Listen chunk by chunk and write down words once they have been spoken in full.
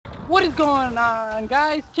What is going on,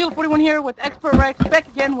 guys? Kilo 41 here with Expert Rex, back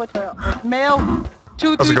again with Mail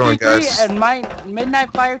 2333 and my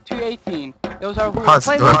Midnight Fire 218. Those are who we're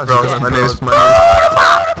playing with. My name is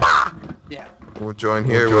Yeah. We'll join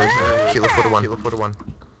here with Kilo 41.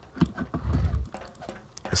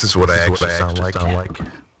 This is what I actually sound like.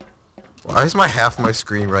 Why is half my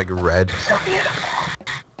screen like red?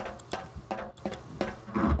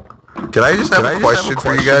 Can I just have a question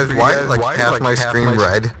for you guys? Why is half my screen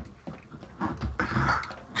red?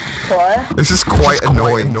 What? This is quite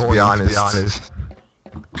annoying, to be honest.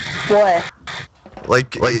 What?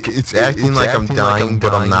 Like it's acting like I'm dying,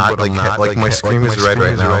 but I'm not. Like my screen is red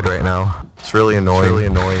right now. It's really annoying.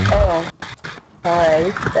 Oh.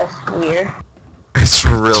 Alright, that's weird. It's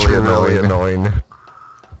really annoying.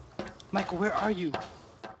 Michael, where are you?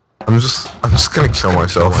 I'm just gonna kill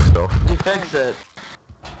myself. You fix it.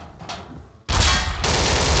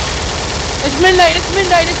 It's midnight! It's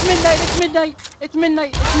midnight! It's midnight! It's midnight! It's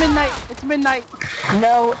midnight! It's midnight! It's midnight!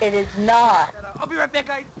 No, it is not. I'll be right back,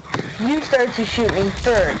 guys. You start to shoot me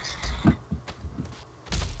first.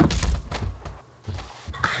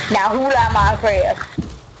 Now who am I afraid of?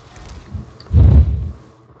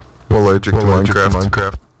 I'm allergic to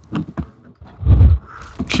Minecraft.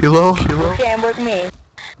 Kilo? You can't with me.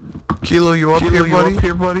 Kilo, you up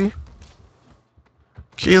here, buddy?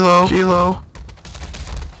 Kilo?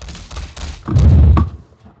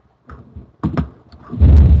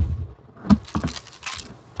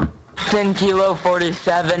 It's in Kilo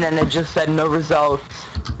 47 and it just said no results.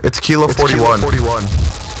 It's Kilo 41.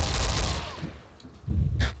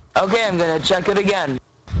 Okay, I'm gonna check it again.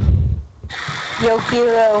 Yo,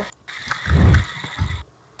 Kilo.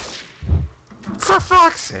 For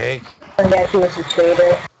fuck's sake. And that he was a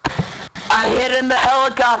traitor. I hit in the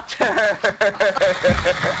helicopter!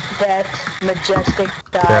 That majestic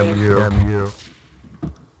dive. Damn you.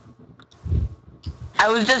 I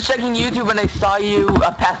was just checking YouTube and I saw you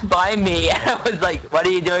pass by me and I was like, what are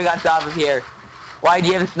you doing on top of here? Why do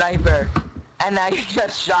you have a sniper? And I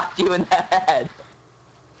just shot you in the head.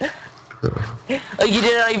 Like you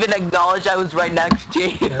didn't even acknowledge I was right next to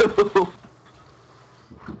you.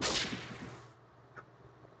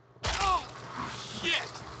 Oh, shit!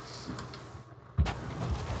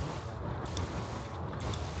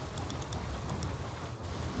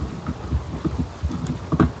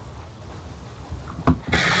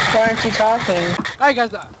 Why aren't you talking? Alright,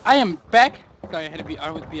 guys, I am back. Sorry, I had to be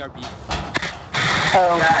with BRB.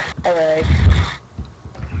 Oh, alright.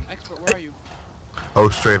 Expert, where are you? Oh,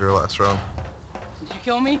 straighter last round. Did you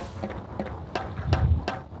kill me?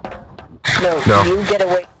 No, you get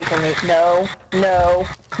away from me. No.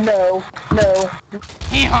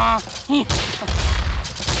 Hee-haw! What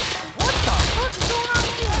the fuck is going on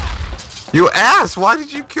here? You ass! Why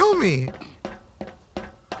did you kill me?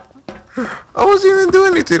 I wasn't even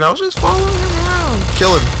doing anything. I was just following him around.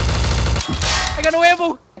 Kill him. I got no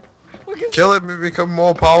ammo! Kill him and become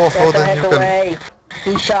more powerful Get the than you heck can. away.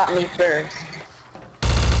 He shot me first.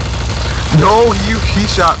 No, he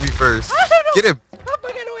shot me first. I don't know. Get him. I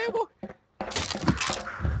got no ammo!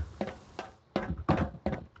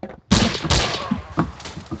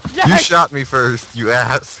 You Yes! shot me first, you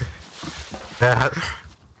ass.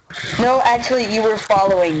 No, actually, you were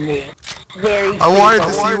following me. Very I wanted to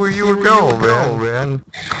creepy. see where you were going, man.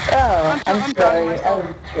 Oh, I'm I'm sorry. sorry. I was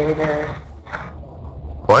a traitor.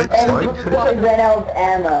 What? And because ran out of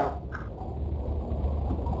ammo.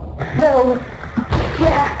 No.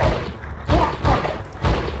 Yeah,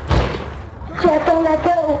 don't let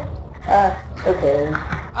go. Okay.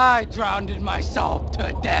 I drowned myself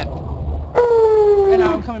to death. Ooh. And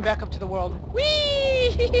now I'm coming back up to the world.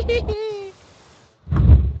 Whee!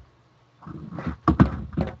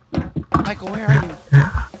 Michael, where are you?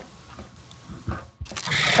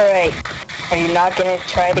 Alright. Are you not gonna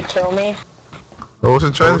try to kill me? I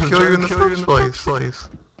wasn't trying to kill you in the first place.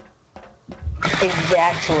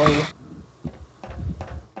 Exactly.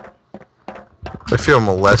 I feel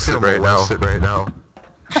molested right now.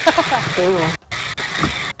 Ooh.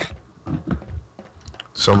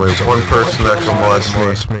 Somebody's one person that can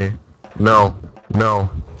molest me. No.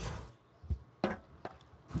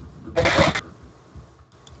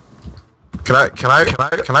 Can I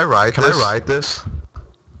ride this?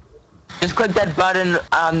 Just click that button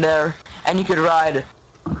on there and you can ride.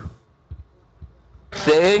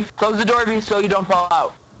 See? Close the door so you don't fall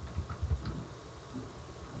out.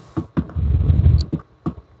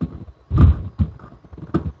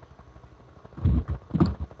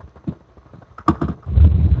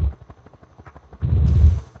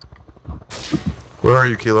 Where are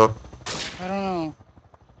you, Kilo? I don't know.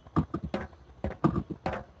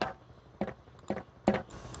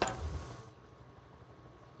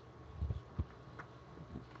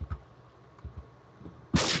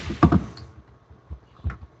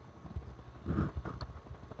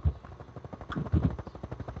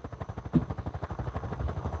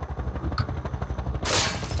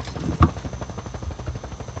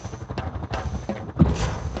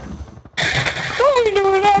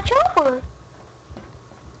 my chopper.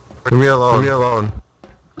 Leave me alone. Leave me alone.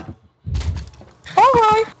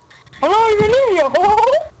 Alright. I'm not even near you.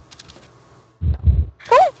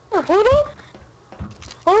 Oh, Pluto.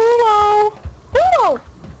 Hello. Hello.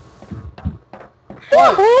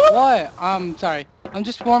 What? Sorry. I'm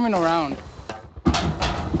just swarming around.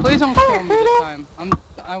 Please don't kill me this time.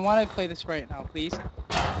 I want to play this right now, please.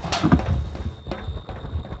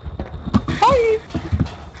 Hi.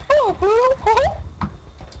 Hello, Pluto. Come on.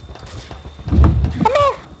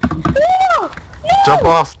 No. No.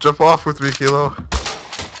 Jump off with me, Kilo.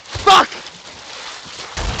 Fuck!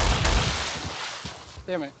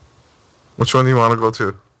 Damn it. Which one do you want to go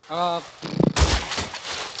to? Go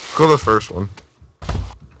to the first one.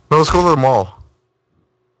 No, let's go to the mall.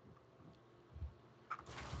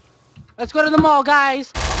 Let's go to the mall,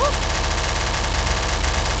 guys!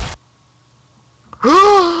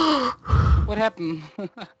 What happened?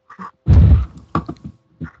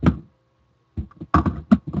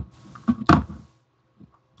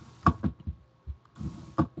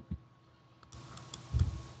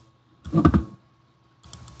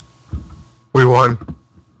 We won.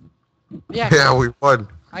 Yeah, Yeah, we won.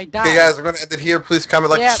 I died. Okay, guys, we're going to end it here. Please comment,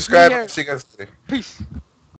 like, Yeah, subscribe. here. See you guys later. Peace.